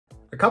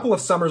A couple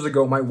of summers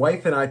ago, my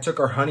wife and I took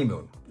our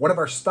honeymoon. One of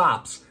our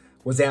stops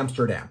was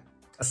Amsterdam,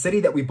 a city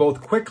that we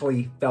both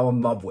quickly fell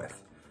in love with.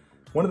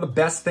 One of the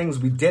best things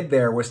we did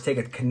there was take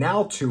a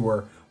canal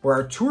tour where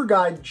our tour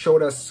guide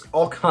showed us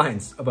all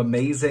kinds of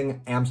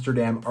amazing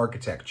Amsterdam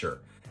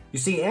architecture. You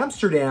see,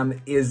 Amsterdam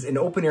is an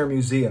open-air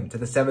museum to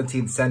the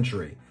 17th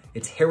century.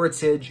 Its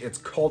heritage, its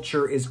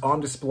culture is on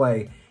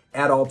display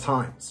at all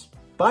times.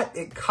 But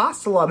it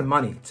costs a lot of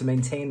money to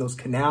maintain those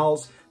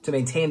canals, to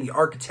maintain the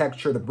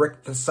architecture, the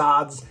brick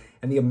facades,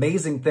 and the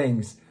amazing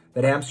things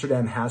that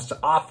Amsterdam has to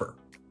offer.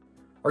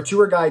 Our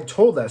tour guide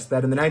told us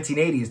that in the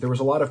 1980s, there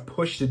was a lot of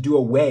push to do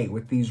away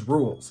with these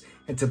rules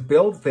and to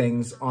build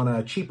things on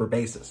a cheaper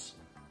basis.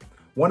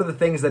 One of the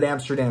things that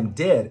Amsterdam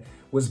did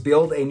was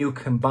build a new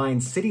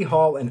combined city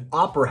hall and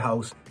opera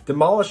house,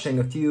 demolishing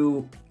a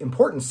few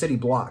important city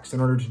blocks in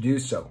order to do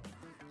so.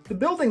 The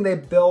building they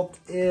built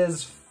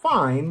is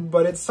fine,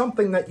 but it's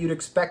something that you'd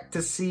expect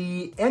to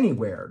see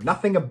anywhere.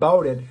 Nothing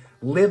about it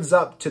lives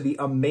up to the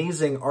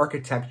amazing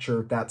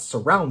architecture that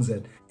surrounds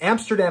it.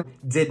 Amsterdam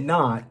did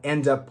not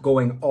end up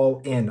going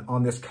all in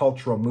on this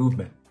cultural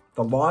movement.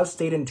 The laws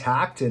stayed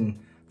intact and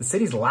the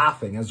city's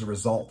laughing as a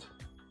result.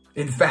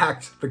 In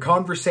fact, the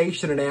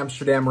conversation in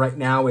Amsterdam right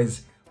now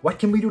is, what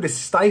can we do to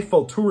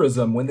stifle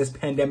tourism when this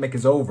pandemic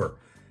is over?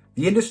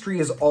 The industry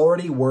is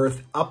already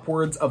worth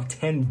upwards of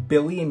 10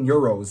 billion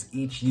euros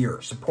each year,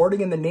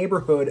 supporting in the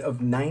neighborhood of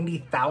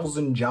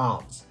 90,000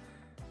 jobs.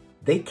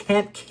 They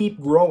can't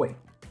keep growing.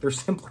 There's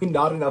simply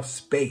not enough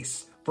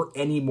space for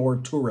any more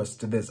tourists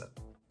to visit.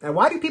 And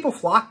why do people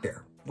flock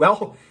there?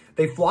 Well,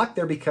 they flock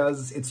there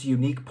because it's a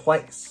unique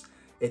place.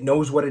 It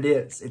knows what it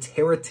is. Its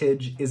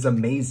heritage is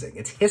amazing.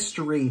 Its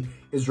history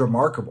is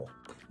remarkable.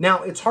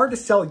 Now, it's hard to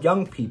sell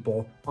young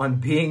people on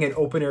being an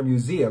open-air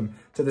museum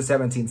to the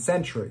 17th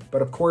century,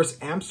 but of course,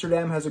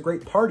 Amsterdam has a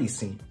great party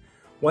scene.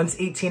 Once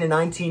 18 and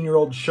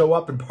 19-year-olds show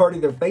up and party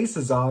their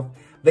faces off,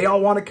 they all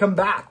want to come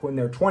back when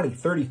they're 20,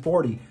 30,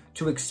 40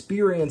 to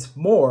experience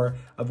more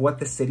of what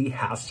the city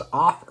has to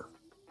offer.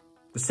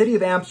 The city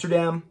of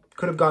Amsterdam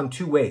could have gone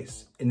two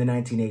ways in the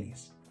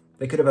 1980s.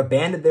 They could have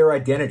abandoned their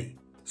identity,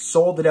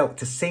 sold it out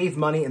to save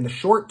money in the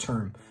short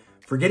term,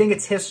 forgetting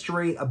its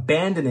history,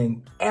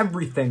 abandoning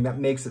everything that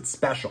makes it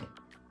special.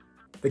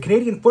 The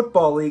Canadian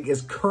Football League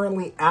is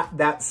currently at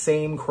that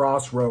same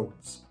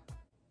crossroads.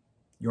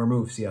 Your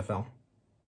move, CFL.